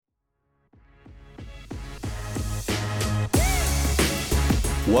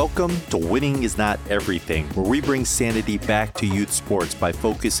Welcome to Winning is Not Everything, where we bring sanity back to youth sports by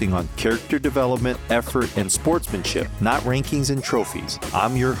focusing on character development, effort, and sportsmanship, not rankings and trophies.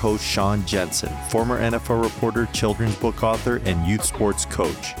 I'm your host, Sean Jensen, former NFL reporter, children's book author, and youth sports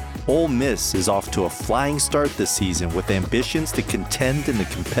coach. Ole Miss is off to a flying start this season with ambitions to contend in the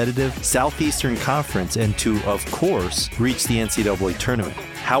competitive Southeastern Conference and to, of course, reach the NCAA tournament.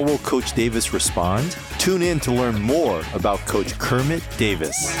 How will Coach Davis respond? Tune in to learn more about Coach Kermit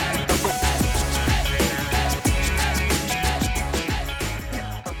Davis.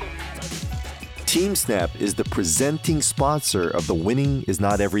 TeamSnap is the presenting sponsor of the Winning is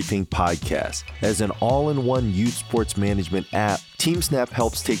Not Everything podcast. As an all-in-one youth sports management app, TeamSnap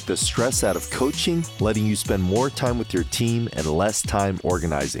helps take the stress out of coaching, letting you spend more time with your team and less time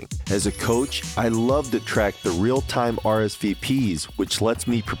organizing. As a coach, I love to track the real-time RSVPs, which lets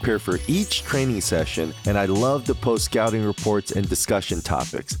me prepare for each training session, and I love to post scouting reports and discussion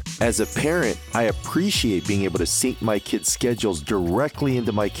topics. As a parent, I appreciate being able to sync my kids' schedules directly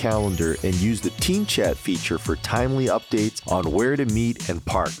into my calendar and use the Team Chat feature for timely updates on where to meet and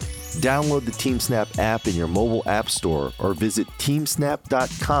park. Download the TeamSnap app in your mobile app store or visit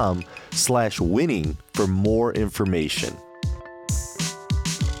teamsnap.com/winning for more information.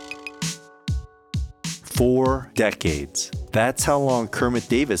 4 decades. That's how long Kermit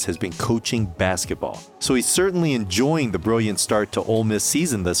Davis has been coaching basketball. So he's certainly enjoying the brilliant start to Ole Miss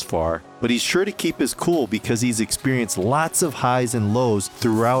season thus far, but he's sure to keep his cool because he's experienced lots of highs and lows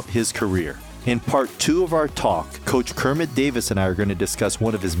throughout his career. In part 2 of our talk, Coach Kermit Davis and I are going to discuss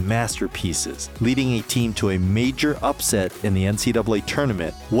one of his masterpieces, leading a team to a major upset in the NCAA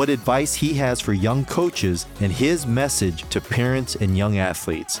tournament, what advice he has for young coaches, and his message to parents and young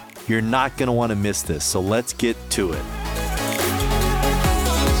athletes. You're not going to want to miss this, so let's get to it.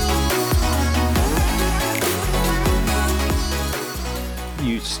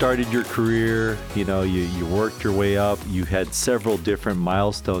 You started your career, you worked your way up, you had several different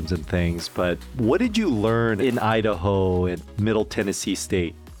milestones and things, but what did you learn in Idaho and Middle Tennessee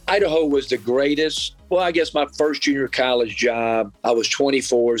State? Idaho was the greatest. Well, I guess my first junior college job, I was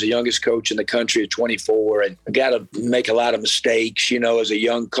 24, as the youngest coach in the country at 24, and I got to make a lot of mistakes, as a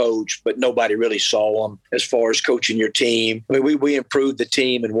young coach, but nobody really saw them as far as coaching your team. I mean, we improved the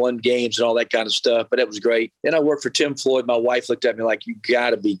team and won games and all that kind of stuff, but it was great. Then I worked for Tim Floyd. My wife looked at me like, you got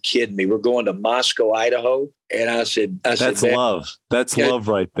to be kidding me. We're going to Moscow, Idaho. And I said, that's love. That's love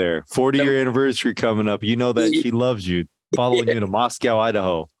right there. 40-year anniversary coming up. You know that she loves you, following you to Moscow,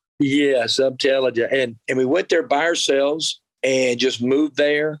 Idaho. Yes, I'm telling you. And we went there by ourselves and just moved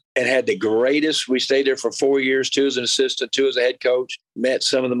there and had the greatest. We stayed there for 4 years, 2 as an assistant, 2 as a head coach, met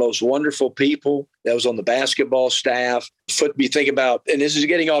some of the most wonderful people that was on the basketball staff. You think about, and this is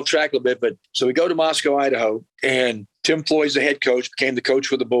getting off track a little bit, but so we go to Moscow, Idaho, and Tim Floyd's the head coach, became the coach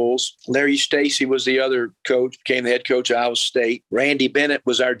for the Bulls. Larry Stacey was the other coach, became the head coach of Iowa State. Randy Bennett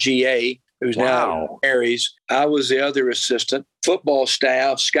was our GA, who's now at Aries. I was the other assistant. Football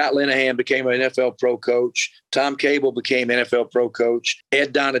staff, Scott Linehan became an NFL pro coach. Tom Cable became NFL pro coach.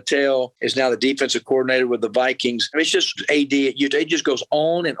 Ed Donatel is now the defensive coordinator with the Vikings. I mean, it's just AD. It just goes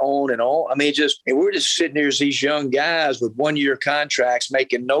on and on and on. I mean, and we're just sitting there as these young guys with 1-year contracts,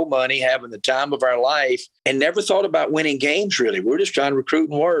 making no money, having the time of our life, and never thought about winning games, really. We're just trying to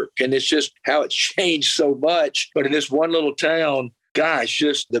recruit and work. And it's just how it's changed so much. But in this one little town, gosh,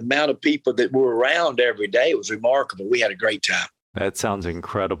 just the amount of people that were around every day was remarkable. We had a great time. That sounds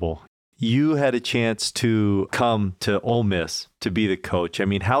incredible. You had a chance to come to Ole Miss to be the coach. I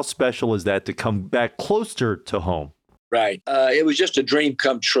mean, how special is that to come back closer to home? Right. It was just a dream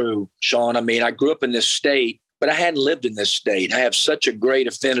come true, Sean. I mean, I grew up in this state, but I hadn't lived in this state. I have such a great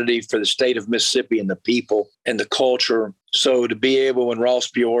affinity for the state of Mississippi and the people and the culture. So to be able, when Ross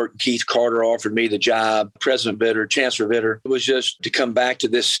Bjork and Keith Carter offered me the job, President Bitter, Chancellor Bitter, it was just to come back to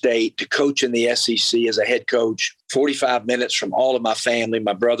this state, to coach in the SEC as a head coach, 45 minutes from all of my family,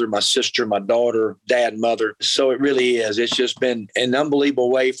 my brother, my sister, my daughter, dad, mother. So it really is. It's just been an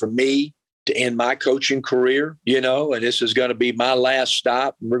unbelievable way for me to end my coaching career, and this is going to be my last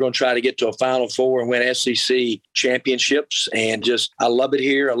stop. We're going to try to get to a Final Four and win SEC championships. And I love it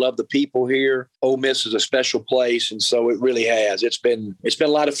here. I love the people here. Ole Miss is a special place. And so it really has. It's been a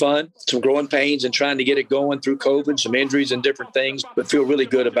lot of fun, some growing pains and trying to get it going through COVID, some injuries and different things, but feel really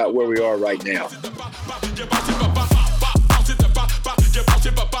good about where we are right now.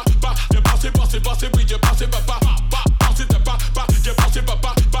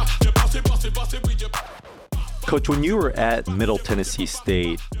 Coach, when you were at Middle Tennessee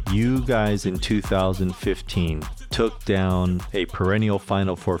State, you guys in 2015 took down a perennial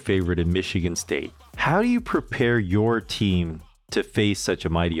Final Four favorite in Michigan State. How do you prepare your team to face such a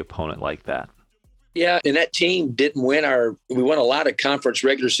mighty opponent like that. Yeah, and that team didn't win we won a lot of conference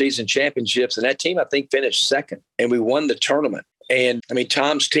regular season championships, and that team, I think, finished second, and we won the tournament. And I mean,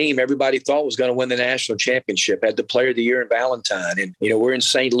 Tom's team, everybody thought was going to win the national championship, had the player of the year in Valentine. And, we're in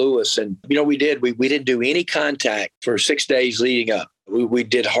St. Louis, and, we didn't do any contact for 6 days leading up. We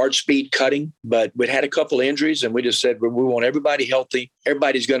did hard speed cutting, but we'd had a couple injuries, and we just said, we want everybody healthy.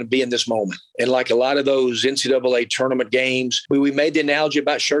 Everybody's going to be in this moment. And like a lot of those NCAA tournament games, we made the analogy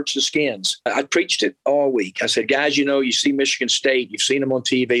about shirts and skins. I preached it all week. I said, guys, you see Michigan State, you've seen them on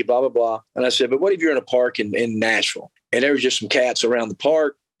TV, blah, blah, blah. And I said, but what if you're in a park in Nashville and there was just some cats around the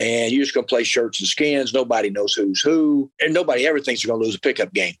park and you're just going to play shirts and skins? Nobody knows who's who, and nobody ever thinks they're going to lose a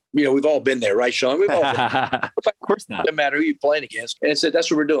pickup game. We've all been there, right, Sean? We've all been there. Of course not. It doesn't matter who you're playing against. And I said, that's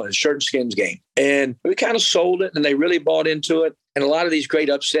what we're doing, a shirt and skins game. And we kind of sold it, and they really bought into it. And a lot of these great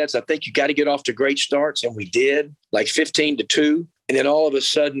upsets, I think you got to get off to great starts, and we did, like 15-2. And then all of a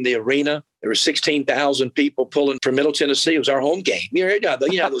sudden, the arena, there were 16,000 people pulling from Middle Tennessee. It was our home game. You know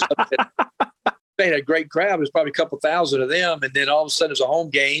those upsets. They had a great crowd. There's probably a couple thousand of them. And then all of a sudden it was a home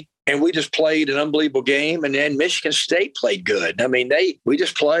game, and we just played an unbelievable game. And then Michigan State played good. I mean, we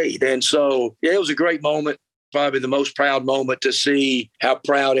just played. And so, yeah, it was a great moment. Probably the most proud moment to see how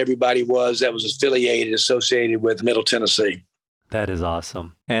proud everybody was that was associated with Middle Tennessee. That is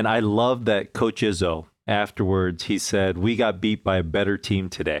awesome. And I love that Coach Izzo, afterwards, he said, we got beat by a better team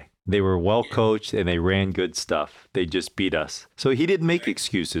today. They were well coached and they ran good stuff. They just beat us. So he didn't make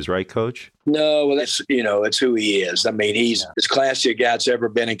excuses, right, Coach? No, well, that's, it's who he is. I mean, he's as classy a guy that's ever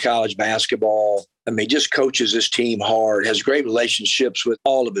been in college basketball. I mean, just coaches his team hard, has great relationships with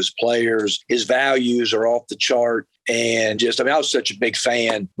all of his players. His values are off the chart. And I was such a big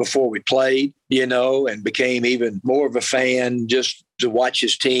fan before we played, and became even more of a fan just to watch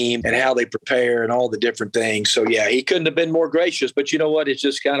his team and how they prepare and all the different things. So, yeah, he couldn't have been more gracious. But you know what? It's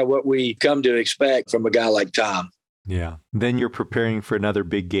just kind of what we come to expect from a guy like Tom. Yeah. Then you're preparing for another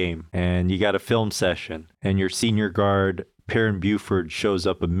big game, and you got a film session, and your senior guard, Perrin Buford, shows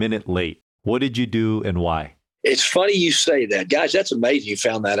up a minute late. What did you do and why? It's funny you say that. Guys, that's amazing you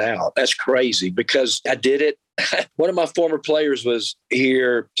found that out. That's crazy because I did it. One of my former players was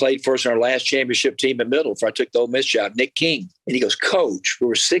here, played for us in our last championship team at Middle before I took the Ole Miss job, Nick King. And he goes, Coach, we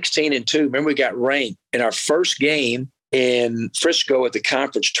were 16-2. Remember, we got ranked in our first game in Frisco at the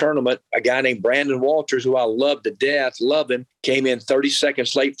conference tournament. A guy named Brandon Walters, who I love to death, love him, came in 30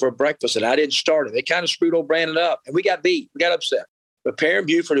 seconds late for breakfast, and I didn't start it. They kind of screwed old Brandon up, and we got beat. We got upset. But Perrin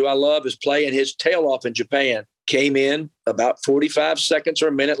Buford, who I love, is playing his tail off in Japan, came in about 45 seconds or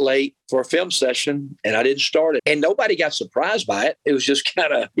a minute late for a film session, and I didn't start it. And nobody got surprised by it. It was just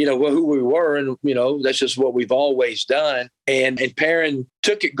kind of, who we were, and, that's just what we've always done. And Perrin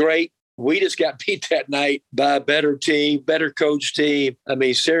took it great. We just got beat that night by a better team, better coach team. I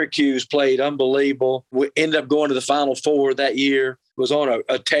mean, Syracuse played unbelievable. We ended up going to the Final Four that year. Was on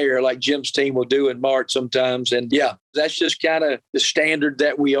a tear like Jim's team will do in March sometimes. And yeah, that's just kind of the standard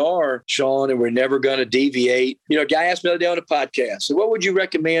that we are, Sean, and we're never going to deviate. A guy asked me the other day on a podcast, so what would you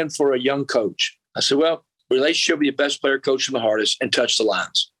recommend for a young coach? I said, well, relationship with your best player, coach them the hardest, and touch the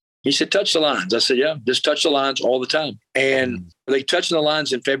lines. He said, touch the lines. I said, yeah, just touch the lines all the time. And are they touching the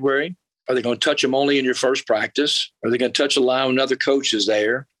lines in February? Are they going to touch them only in your first practice? Are they going to touch the line when other coaches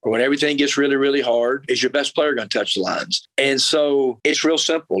there? Or when everything gets really, really hard, is your best player going to touch the lines? And so it's real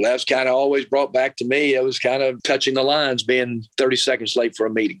simple. That's kind of always brought back to me. It was kind of touching the lines, being 30 seconds late for a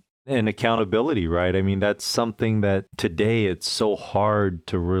meeting. And accountability, right? I mean, that's something that today it's so hard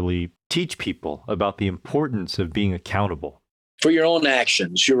to really teach people about the importance of being accountable. For your own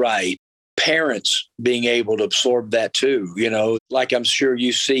actions, you're right. Parents being able to absorb that too, like I'm sure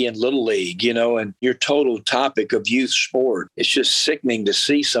you see in Little League, and your total topic of youth sport. It's just sickening to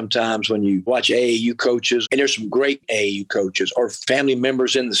see sometimes when you watch AAU coaches, and there's some great AAU coaches or family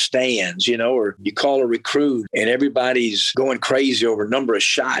members in the stands, or you call a recruit and everybody's going crazy over a number of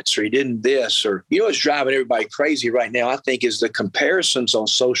shots, or he didn't this, or what's driving everybody crazy right now, I think, is the comparisons on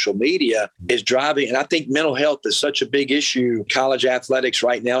social media is driving. And I think mental health is such a big issue in college athletics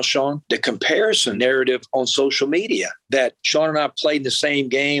right now, Sean. The comparison narrative on social media that Sean and I played in the same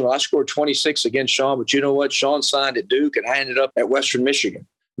game. I scored 26 against Sean, but you know what? Sean signed at Duke and I ended up at Western Michigan.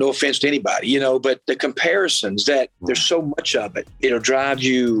 No offense to anybody, but the comparisons that there's so much of it, it'll drive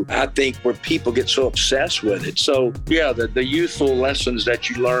you, I think, where people get so obsessed with it. So yeah, the youthful lessons that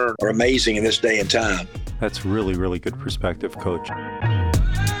you learn are amazing in this day and time. That's really, really good perspective, Coach.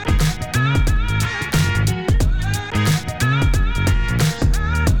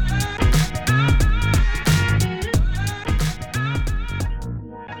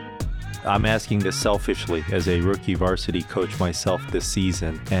 I'm asking this selfishly as a rookie varsity coach myself this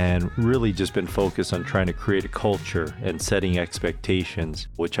season, and really just been focused on trying to create a culture and setting expectations,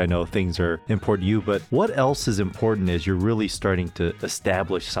 which I know things are important to you, but what else is important as you're really starting to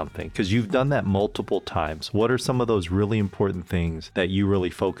establish something? Because you've done that multiple times. What are some of those really important things that you really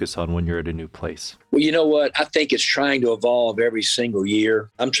focus on when you're at a new place? Well, you know what? I think it's trying to evolve every single year.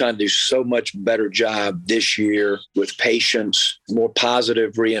 I'm trying to do so much better job this year with patience, more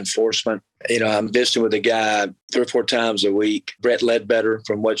positive reinforcement. I'm visiting with a guy 3 or 4 times a week, Brett Ledbetter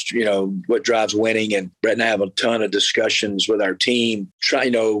from What Drives Winning. And Brett and I have a ton of discussions with our team.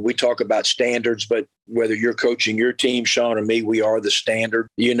 We talk about standards, but whether you're coaching your team, Sean, or me, we are the standard,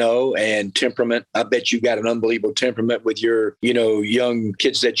 and temperament. I bet you got an unbelievable temperament with your, young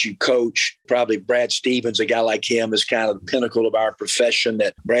kids that you coach. Probably Brad Stevens, a guy like him, is kind of the pinnacle of our profession,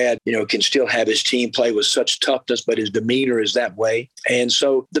 that Brad, can still have his team play with such toughness, but his demeanor is that way. And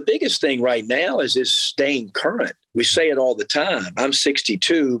so the biggest thing right now is staying current. We say it all the time. I'm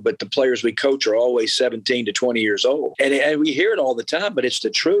 62, but the players we coach are always 17 to 20 years old. And we hear it all the time, but it's the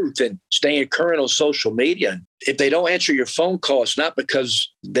truth. And staying current on social media. If they don't answer your phone call, it's not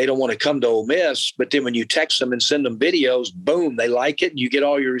because they don't want to come to Ole Miss, but then when you text them and send them videos, boom, they like it and you get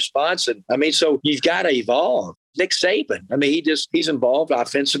all your response. And so you've got to evolve. Nick Saban, he's involved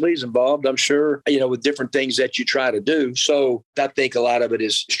offensively. He's involved, I'm sure, with different things that you try to do. So I think a lot of it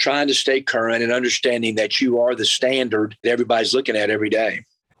is trying to stay current and understanding that you are the standard that everybody's looking at every day.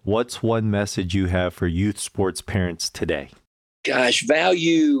 What's one message you have for youth sports parents today? Gosh,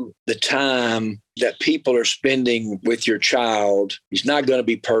 value the time that people are spending with your child. He's not going to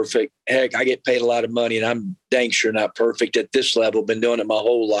be perfect. Heck, I get paid a lot of money and I'm dang sure not perfect at this level. Been doing it my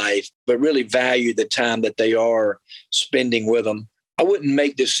whole life, but really value the time that they are spending with them. I wouldn't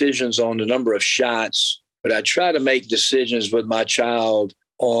make decisions on the number of shots, but I try to make decisions with my child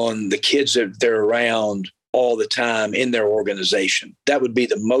on the kids that they're around all the time in their organization. That would be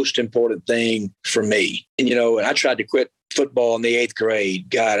the most important thing for me. And, I tried to quit football in the 8th grade.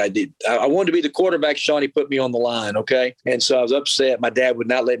 God, I did. I wanted to be the quarterback. Shawnee put me on the line. Okay. And so I was upset. My dad would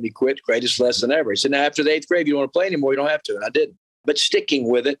not let me quit. Greatest lesson ever. He said, now after the 8th grade, if you don't want to play anymore, you don't have to. And I didn't. But sticking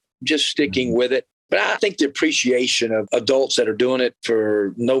with it, just sticking with it. But I think the appreciation of adults that are doing it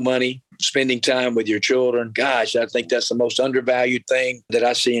for no money, spending time with your children. Gosh, I think that's the most undervalued thing that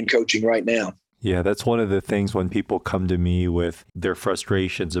I see in coaching right now. Yeah, that's one of the things when people come to me with their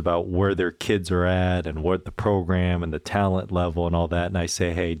frustrations about where their kids are at and what the program and the talent level and all that. And I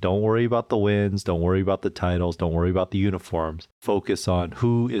say, hey, don't worry about the wins. Don't worry about the titles. Don't worry about the uniforms. Focus on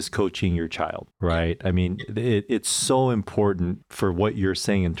who is coaching your child, right? It's so important for what you're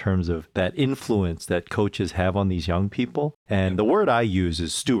saying in terms of that influence that coaches have on these young people. And the word I use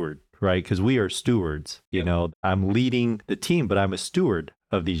is steward, right? Because we are stewards. I'm leading the team, but I'm a steward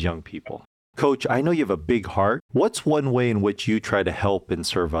of these young people. Coach, I know you have a big heart. What's one way in which you try to help and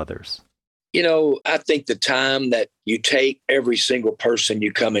serve others? I think the time that you take every single person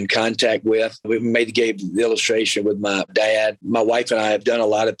you come in contact with. We gave the illustration with my dad. My wife and I have done a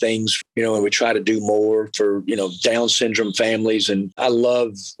lot of things, and we try to do more for, Down syndrome families. And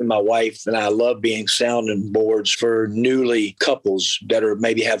my wife and I love being sounding boards for newly couples that are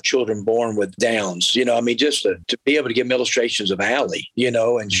maybe have children born with Downs. Just to be able to give them illustrations of Allie,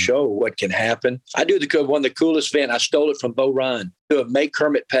 and show what can happen. I do one of the coolest events. I stole it from Bo Ryan. Make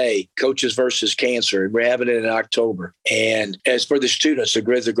Kermit Pay, Coaches versus Cancer. And we're having it in October. And as for the students, the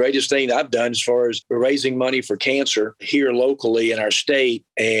greatest thing I've done as far as raising money for cancer here locally in our state.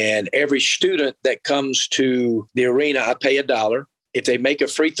 And every student that comes to the arena, I pay $1. If they make a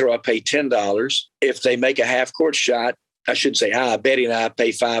free throw, I pay $10. If they make a half-court shot, Betty and I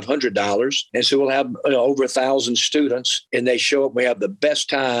pay $500. And so we'll have over 1,000 students, and they show up. We have the best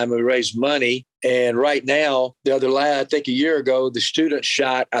time. We raise money. And right now, I think a year ago, the students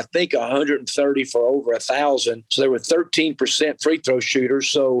shot, 130 for over 1,000. So they were 13% free throw shooters.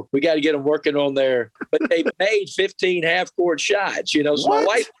 So we got to get them working on there. But they made 15 half-court shots, So my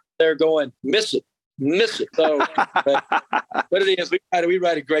wife, they're going, miss it. So, but it is, we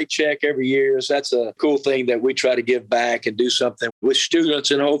write a great check every year. So that's a cool thing that we try to give back and do something with students.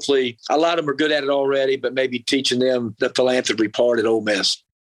 And hopefully a lot of them are good at it already, but maybe teaching them the philanthropy part at Ole Miss.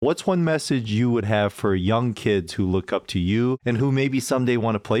 What's one message you would have for young kids who look up to you and who maybe someday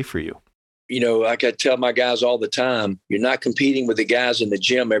want to play for you? like I tell my guys all the time, you're not competing with the guys in the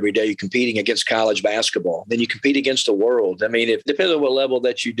gym every day. You're competing against college basketball. Then you compete against the world. I mean, it depends on what level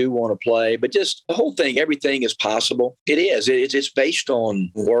that you do want to play, but just the whole thing, everything is possible. It is. It's based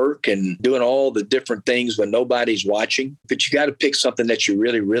on work and doing all the different things when nobody's watching. But you got to pick something that you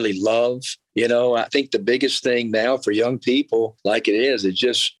really, really love. I think the biggest thing now for young people like it is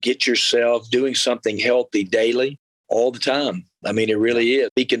just get yourself doing something healthy daily all the time. I mean, it really is.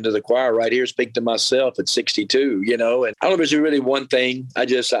 Speaking to the choir right here, speak to myself at 62, and I don't know if there's really one thing. I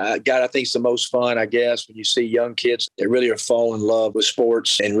think it's the most fun, I guess, when you see young kids that really are falling in love with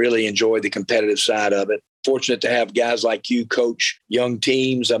sports and really enjoy the competitive side of it. Fortunate to have guys like you coach young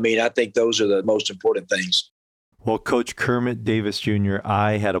teams. I mean, I think those are the most important things. Well, Coach Kermit Davis Jr.,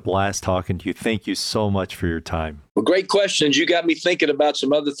 I had a blast talking to you. Thank you so much for your time. Well, great questions. You got me thinking about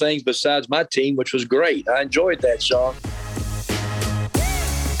some other things besides my team, which was great. I enjoyed that, Sean.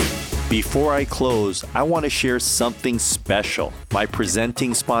 Before I close, I want to share something special. My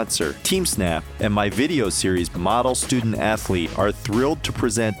presenting sponsor, TeamSnap, and my video series, Model Student Athlete, are thrilled to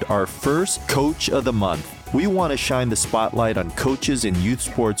present our first Coach of the Month. We want to shine the spotlight on coaches in youth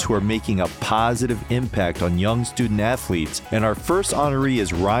sports who are making a positive impact on young student athletes, and our first honoree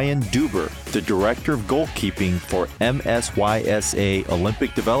is Ryan Duber, the Director of Goalkeeping for MSYSA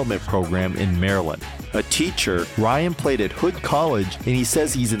Olympic Development Program in Maryland. A teacher, Ryan played at Hood College, and he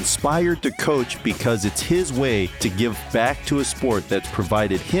says he's inspired to coach because it's his way to give back to a sport that's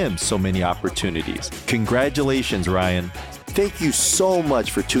provided him so many opportunities. Congratulations, Ryan. Thank you so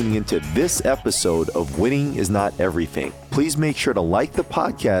much for tuning into this episode of Winning is Not Everything. Please make sure to like the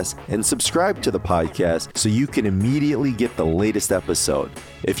podcast and subscribe to the podcast so you can immediately get the latest episode.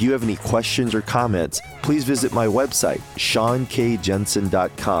 If you have any questions or comments, please visit my website,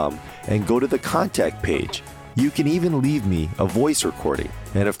 SeanKJensen.com, and go to the contact page. You can even leave me a voice recording.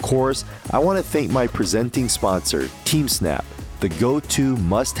 And of course, I want to thank my presenting sponsor, TeamSnap, the go-to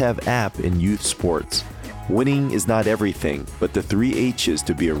must-have app in youth sports. Winning is not everything, but the 3 H's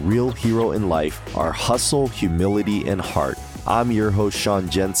to be a real hero in life are hustle, humility, and heart. I'm your host, Sean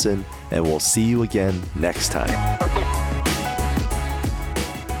Jensen, and we'll see you again next time.